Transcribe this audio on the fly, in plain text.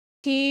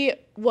He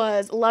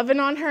was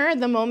loving on her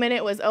the moment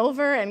it was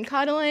over and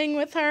cuddling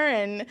with her,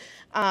 and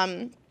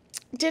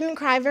didn't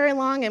cry very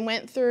long, and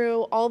went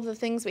through all the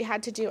things we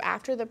had to do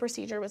after the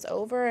procedure was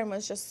over, and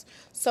was just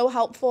so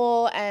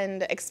helpful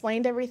and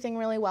explained everything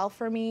really well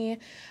for me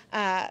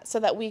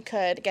so that we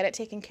could get it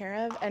taken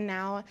care of. And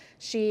now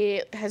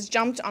she has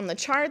jumped on the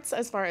charts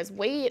as far as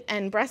weight,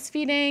 and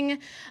breastfeeding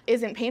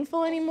isn't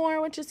painful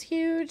anymore, which is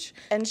huge.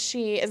 And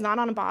she is not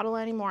on a bottle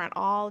anymore at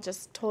all,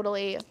 just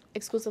totally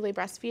exclusively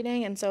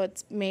breastfeeding. And so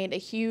it's made a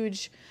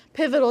huge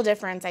pivotal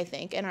difference, I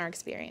think, in our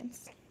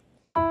experience.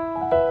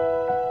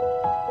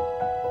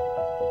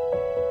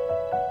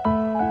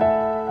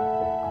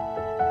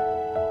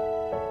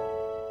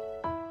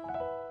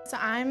 So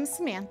I'm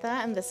Samantha,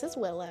 and this is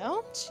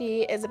Willow.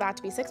 She is about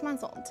to be 6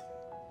 months old.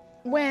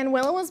 When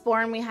Willow was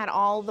born, we had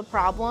all the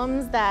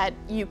problems that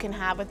you can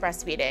have with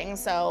breastfeeding.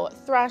 So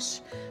thrush,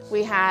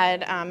 we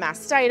had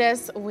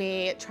mastitis,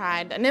 we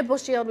tried a nipple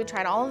shield, we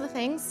tried all of the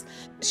things.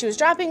 She was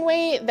dropping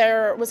weight,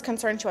 there was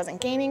concern she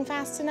wasn't gaining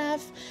fast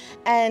enough,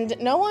 and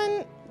no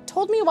one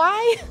told me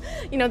why.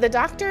 You know, the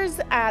doctors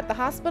at the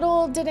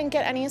hospital didn't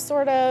get any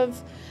sort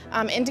of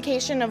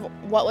indication of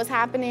what was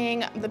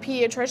happening. The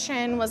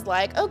pediatrician was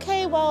like,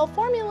 okay, well,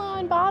 formula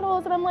and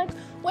bottles, and I'm like,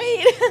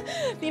 wait,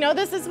 you know,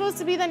 this is supposed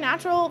to be the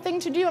natural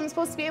thing to do. I'm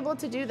supposed to be able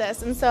to do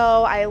this. And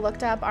so I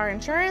looked up our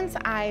insurance,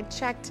 I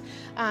checked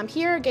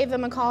here, gave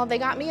them a call. They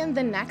got me in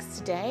the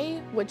next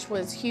day, which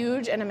was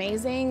huge and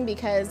amazing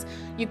because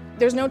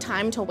there's no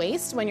time to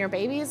waste when your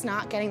baby is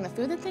not getting the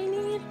food that they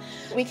need.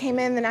 We came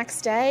in the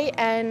next day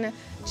and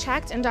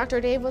checked, and Dr.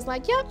 Dave was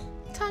like, yep,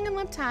 tongue and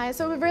lip tie.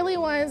 So it really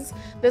was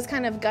this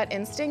kind of gut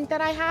instinct that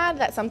I had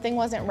that something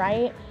wasn't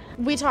right.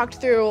 We talked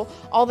through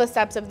all the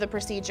steps of the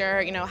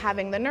procedure, you know,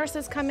 having the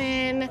nurses come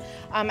in,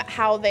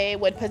 how they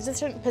would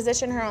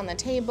position her on the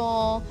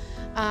table,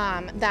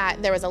 that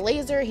there was a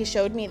laser. He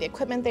showed me the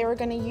equipment they were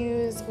going to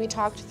use. We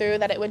talked through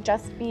that it would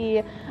just be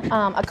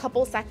a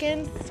couple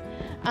seconds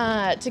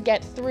to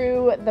get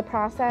through the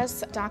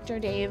process. Dr.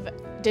 Dave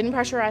didn't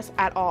pressure us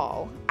at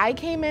all. I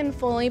came in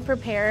fully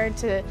prepared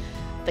to,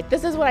 like,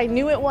 this is what I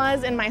knew it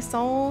was in my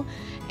soul,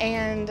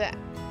 and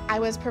I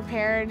was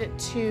prepared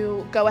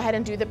to go ahead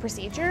and do the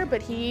procedure,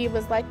 but he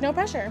was like, no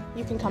pressure.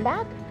 You can come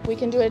back. We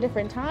can do it a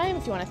different time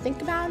if you want to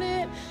think about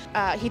it.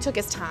 He took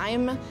his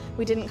time.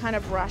 We didn't kind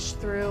of rush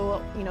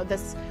through, you know,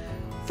 this,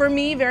 for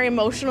me, very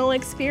emotional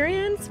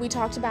experience. We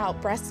talked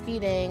about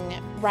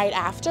breastfeeding right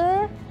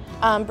after,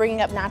 bringing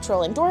up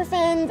natural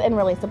endorphins and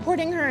really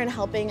supporting her and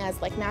helping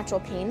as like natural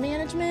pain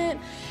management.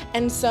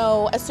 And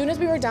so as soon as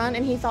we were done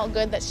and he felt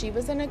good that she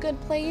was in a good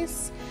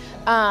place,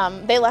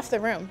 they left the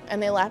room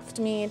and they left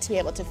me to be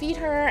able to feed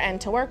her and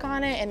to work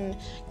on it, and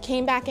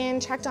came back in,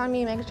 checked on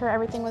me, making sure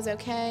everything was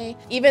okay.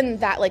 Even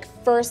that like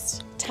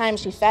first time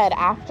she fed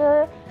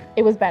after,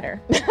 it was better.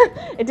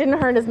 It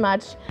didn't hurt as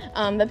much.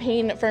 The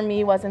pain for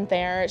me wasn't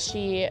there.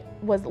 She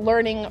was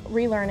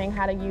relearning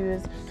how to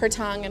use her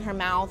tongue and her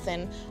mouth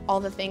and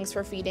all the things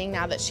for feeding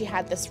now that she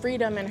had this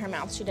freedom in her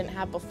mouth she didn't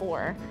have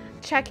before.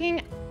 Checking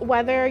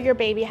whether your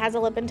baby has a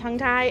lip and tongue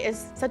tie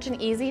is such an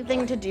easy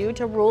thing to do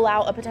to rule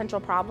out a potential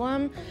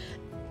problem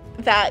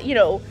that, you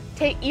know,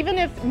 even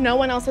if no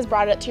one else has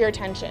brought it to your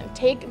attention,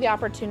 take the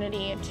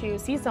opportunity to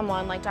see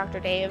someone like Dr.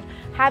 Dave,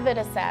 have it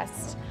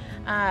assessed,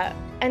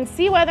 and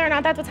see whether or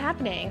not that's what's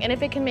happening, and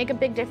if it can make a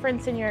big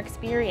difference in your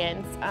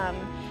experience.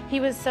 He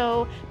was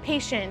so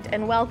patient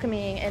and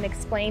welcoming and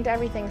explained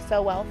everything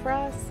so well for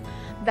us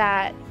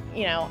that,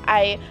 you know,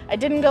 I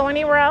didn't go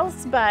anywhere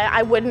else, but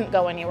I wouldn't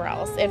go anywhere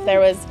else if there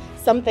was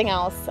something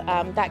else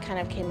that kind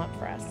of came up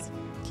for us.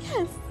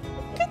 Yes,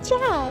 good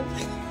job.